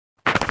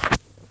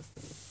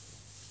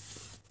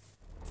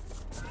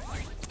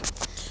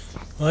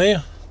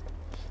Well,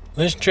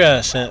 let's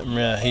try something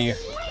right here.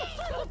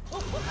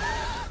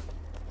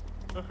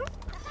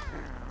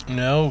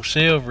 No, old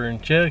Silver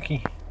and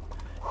Chucky.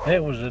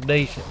 That was a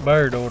decent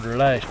bird order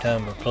last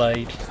time I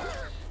played.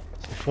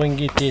 If we can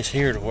get this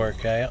here to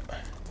work out.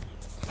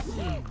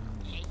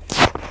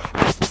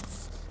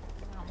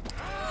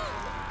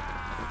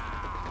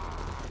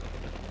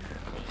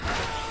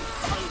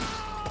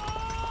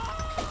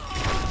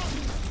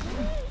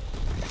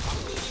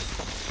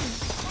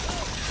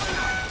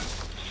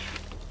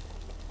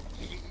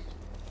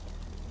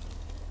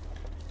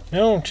 I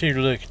want you to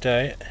look at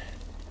that.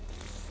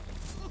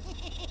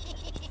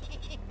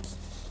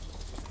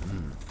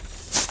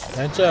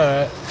 That's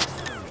alright.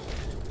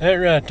 That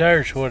right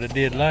there's what I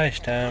did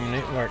last time and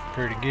it worked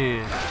pretty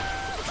good.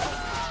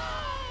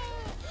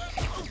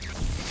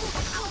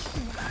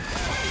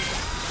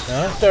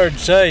 Now, I started to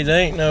say there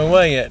ain't no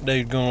way that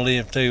dude's gonna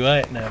live through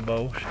that now,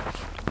 boys.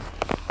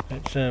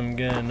 That's some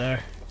gun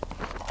there.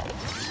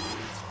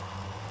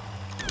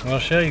 I'll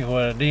show you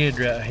what I did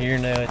right here.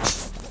 Now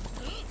it's,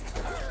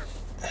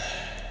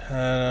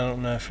 I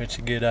don't know if it's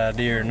a good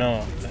idea or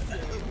not,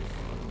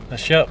 but I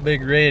shot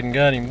Big Red and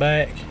got him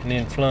back and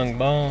then flung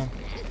bomb,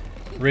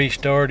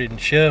 restarted and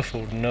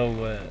shuffled, and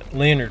no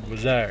Leonard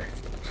was there.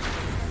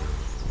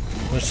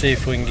 Let's see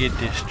if we can get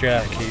this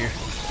strike here.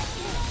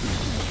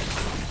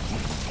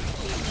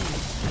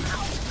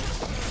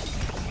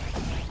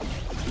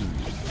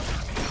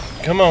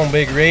 Come on,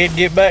 Big Red,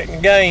 get back in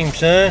the game,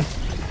 son.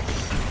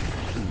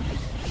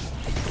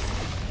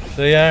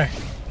 See there?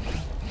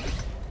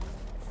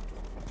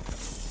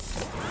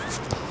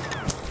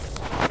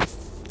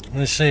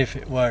 Let's see if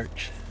it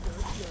works.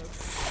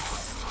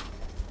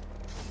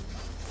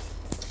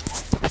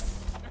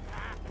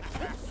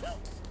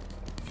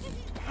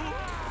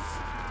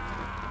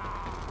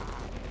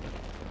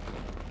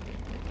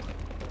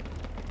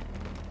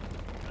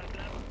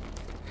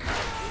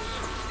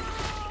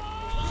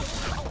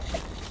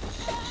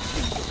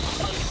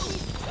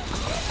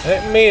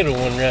 That middle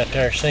one right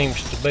there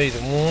seems to be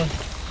the one.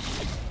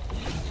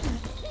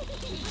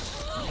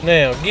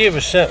 Now, give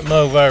us something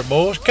over there,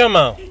 boys. Come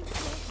on.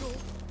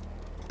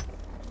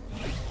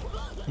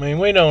 I mean,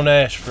 we don't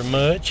ask for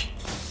much.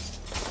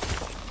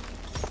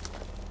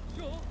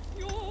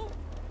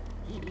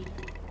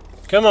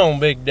 Come on,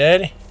 Big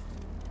Daddy.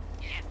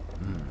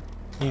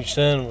 You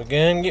son of a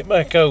gun, get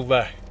back over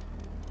there.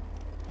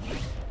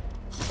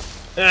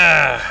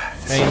 Ah,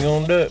 ain't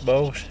gonna do it,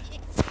 boys.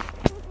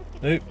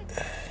 Nope.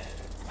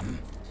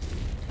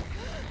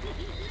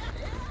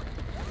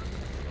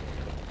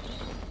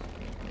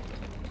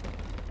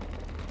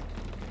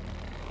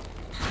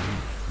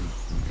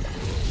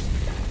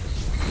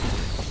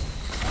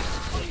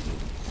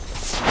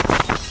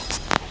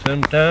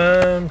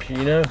 Sometimes,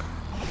 you know,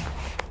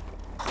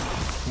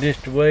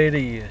 just the way it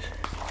is.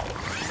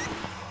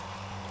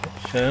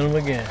 Son of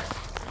a gun.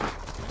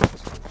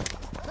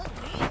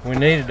 We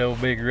needed old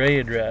Big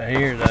Red right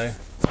here, though.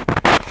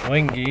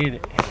 We can get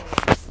it.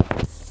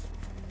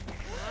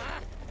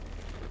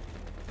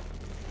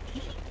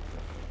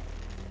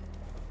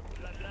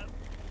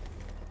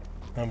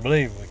 I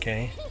believe we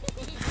can.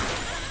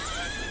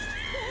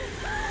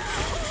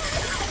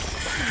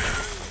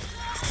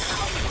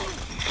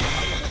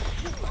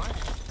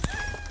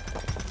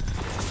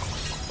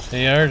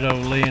 See, there's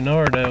old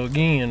Leonardo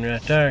again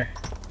right there.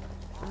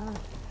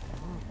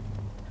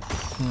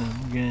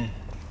 Again.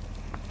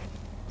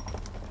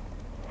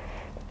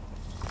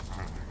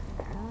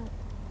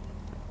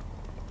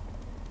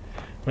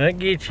 That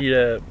gets you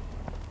a,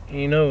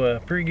 you know,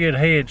 a pretty good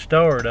head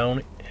start on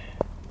it.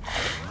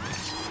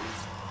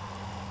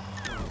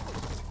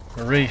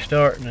 We're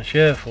restarting the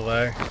shuffle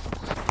there.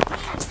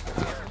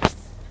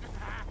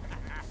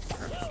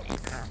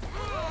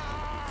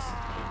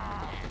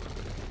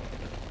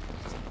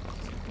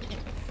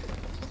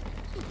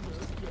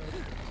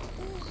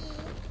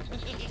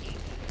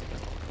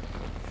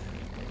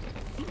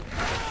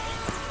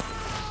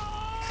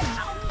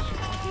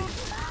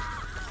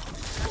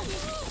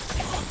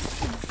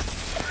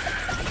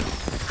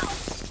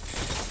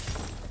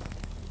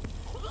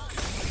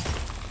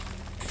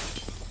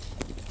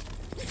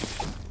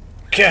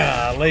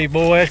 Golly,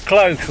 boy, that's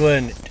close,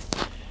 wasn't it?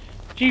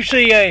 Did you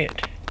see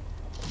that?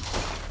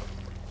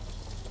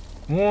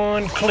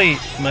 One click,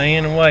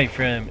 man, away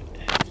from it.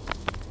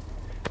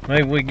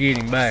 Maybe we get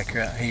him back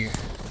right here.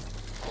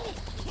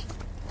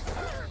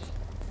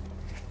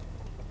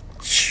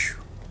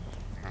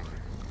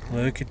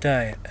 Look at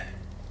that.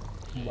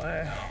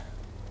 Wow.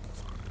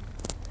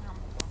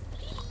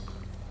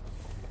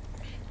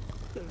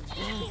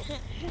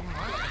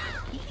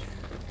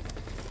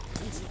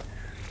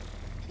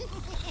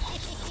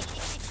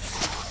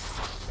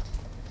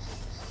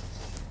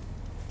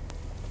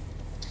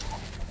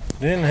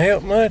 Didn't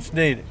help much,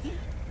 did it?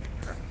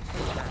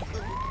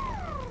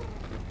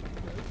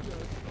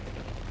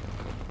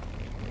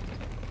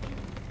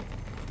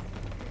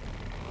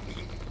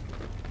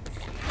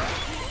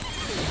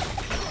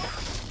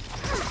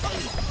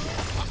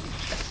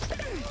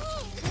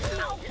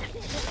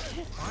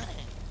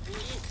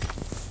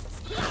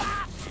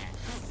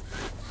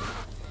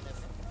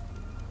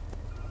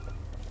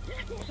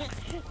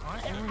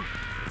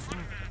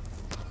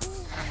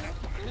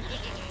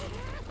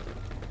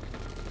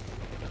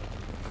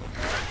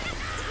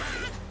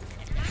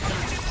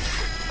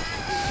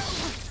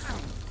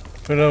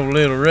 Put old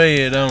little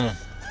red on them.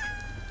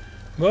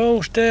 Well,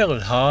 old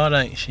Stella's hot,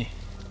 ain't she?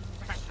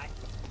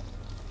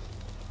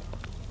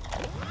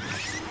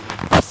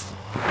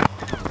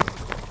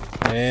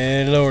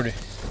 Yeah, Lordy.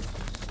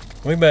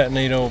 We about to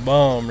need old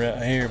bomb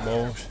right here,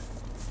 boys.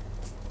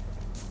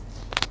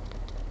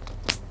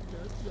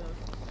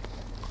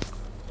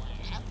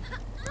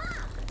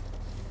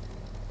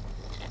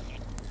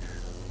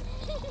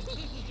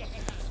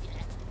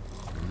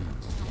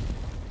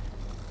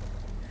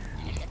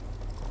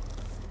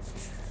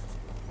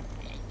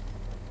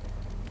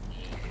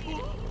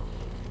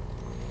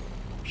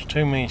 There's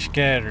too many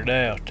scattered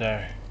out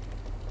there.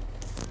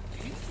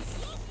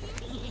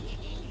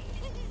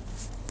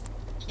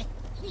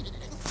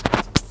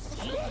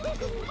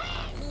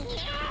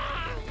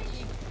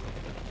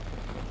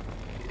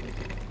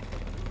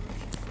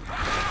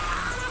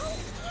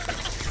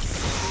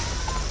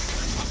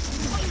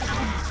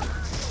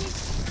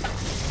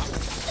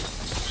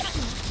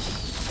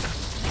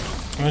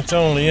 That's the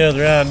only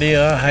other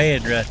idea I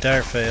had right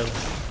there,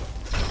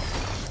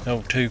 fellas.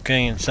 Old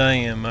Toucan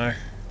Sam there.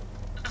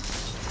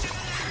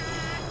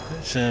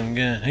 That's some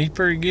gun. He's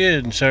pretty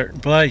good in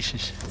certain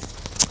places.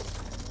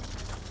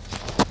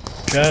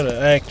 Try to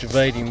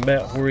activate him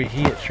about where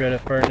he hits, right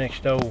up there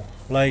next to old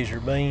laser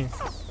beam.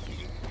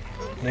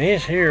 Now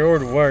this here ought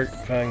to work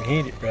if I can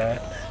hit it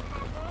right.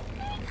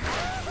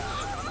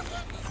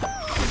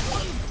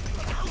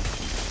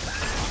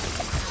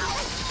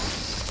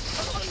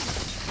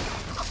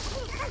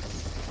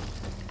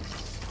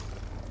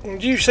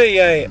 Did you see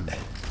that?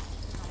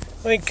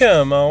 Hey,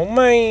 come on,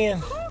 man.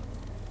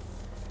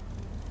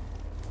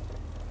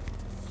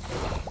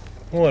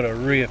 What a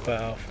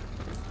rip-off.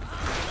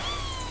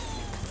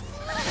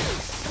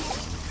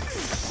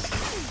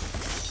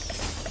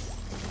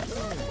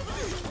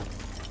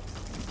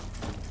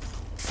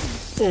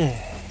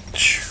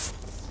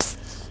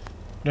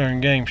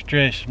 Darn game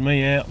stresses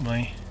me out,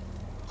 man.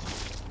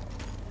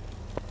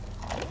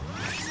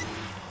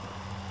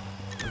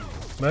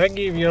 But I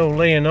give you old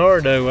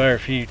Leonardo there a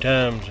few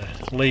times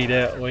to lead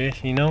out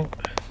with, you know.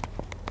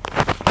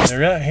 Now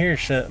right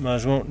here's something I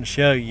was wanting to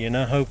show you, and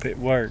I hope it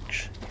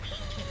works.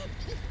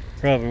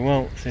 Probably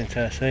won't since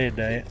I said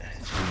that.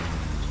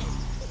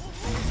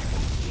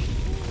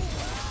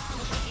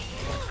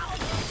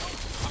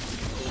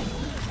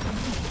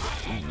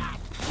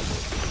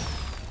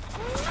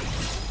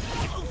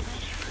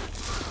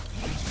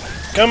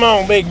 Come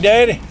on, Big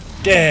Daddy.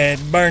 Dad,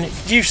 burn it.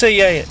 Did you see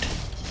that?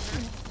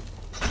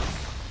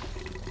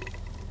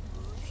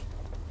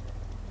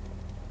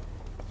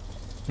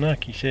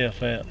 Knock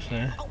yourself out,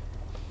 son.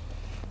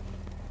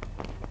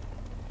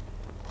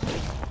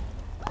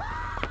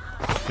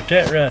 But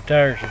that right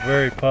there is a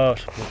very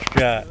possible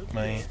strike,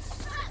 man.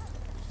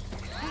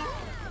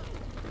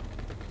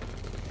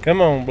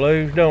 Come on,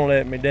 Blues. Don't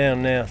let me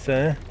down now,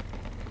 son.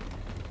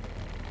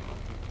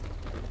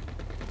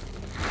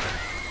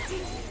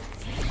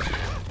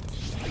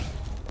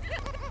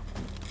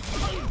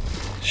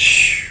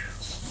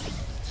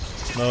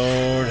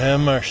 Lord have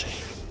mercy.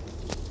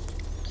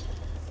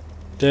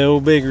 The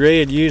old Big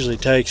Red usually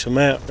takes them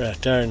out right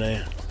there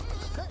now.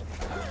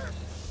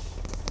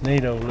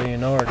 Need old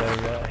Leonardo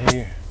right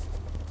here.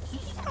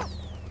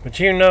 But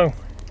you know,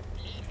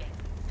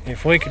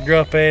 if we could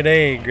drop that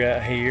egg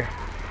right here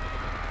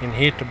and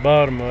hit the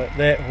bottom of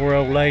that where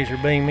old laser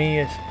beam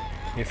is,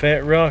 if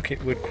that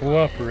rocket would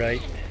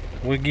cooperate,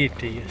 we'd get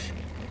this.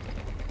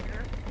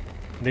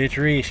 But it's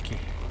risky.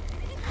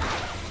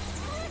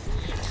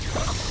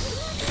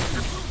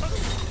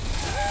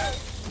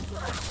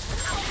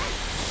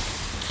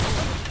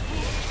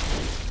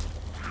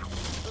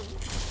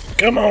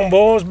 Come on,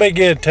 boys, be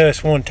good to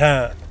us one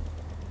time.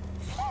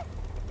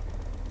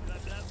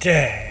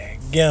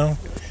 Daggone.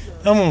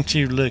 I want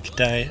you to look at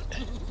that.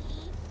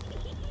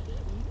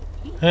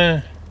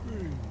 Huh?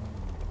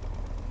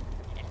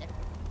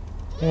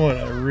 What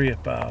a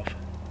rip-off.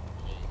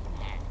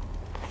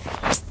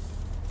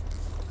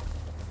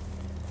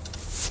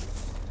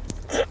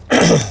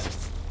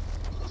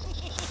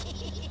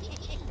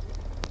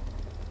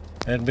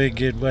 That'd be a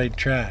good way to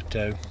try it,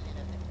 though.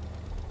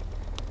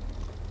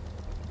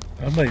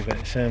 I believe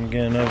that some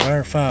gun over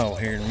our file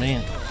here in a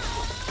minute.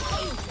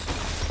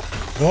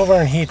 Go over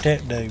and hit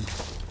that dude.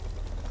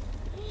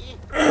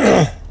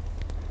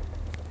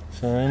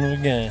 Son of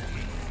a gun.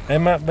 That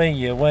might be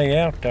your way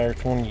out there.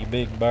 It's one of you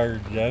big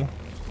birds, though.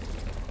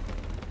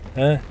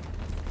 Huh?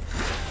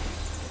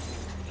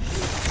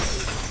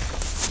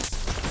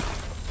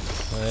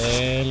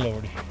 Well,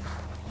 Lordy.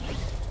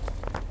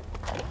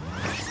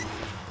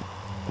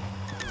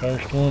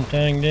 First one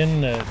thing,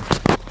 then another.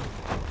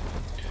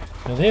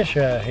 Now this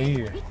right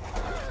here,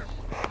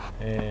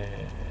 shit,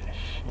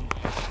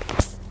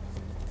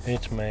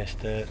 it's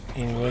messed up.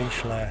 Anyway,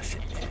 slice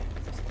it.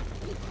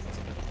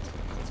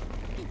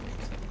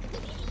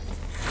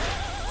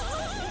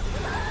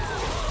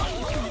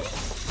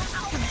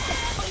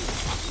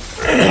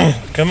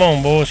 Come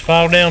on, boys,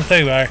 fall down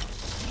through there.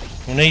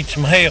 We need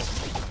some help.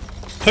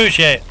 Push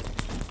it.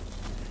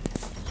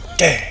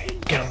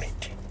 Daggone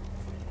it.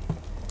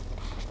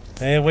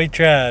 Well, we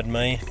tried,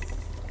 man.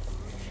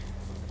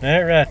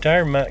 That right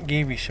there might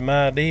give you some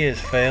ideas,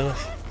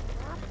 fellas.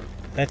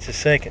 That's the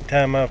second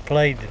time I've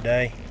played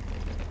today.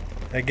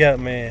 They got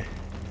me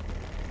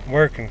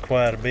working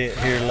quite a bit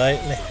here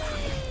lately.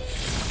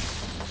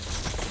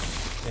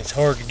 It's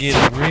hard to get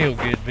a real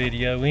good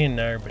video in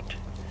there, but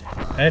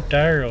that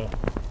there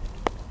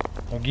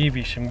will give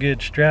you some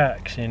good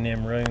strikes in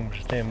them rooms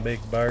with them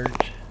big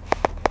birds.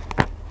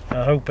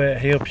 I hope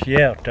that helps you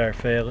out there,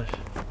 fellas.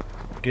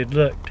 Good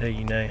luck to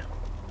you now.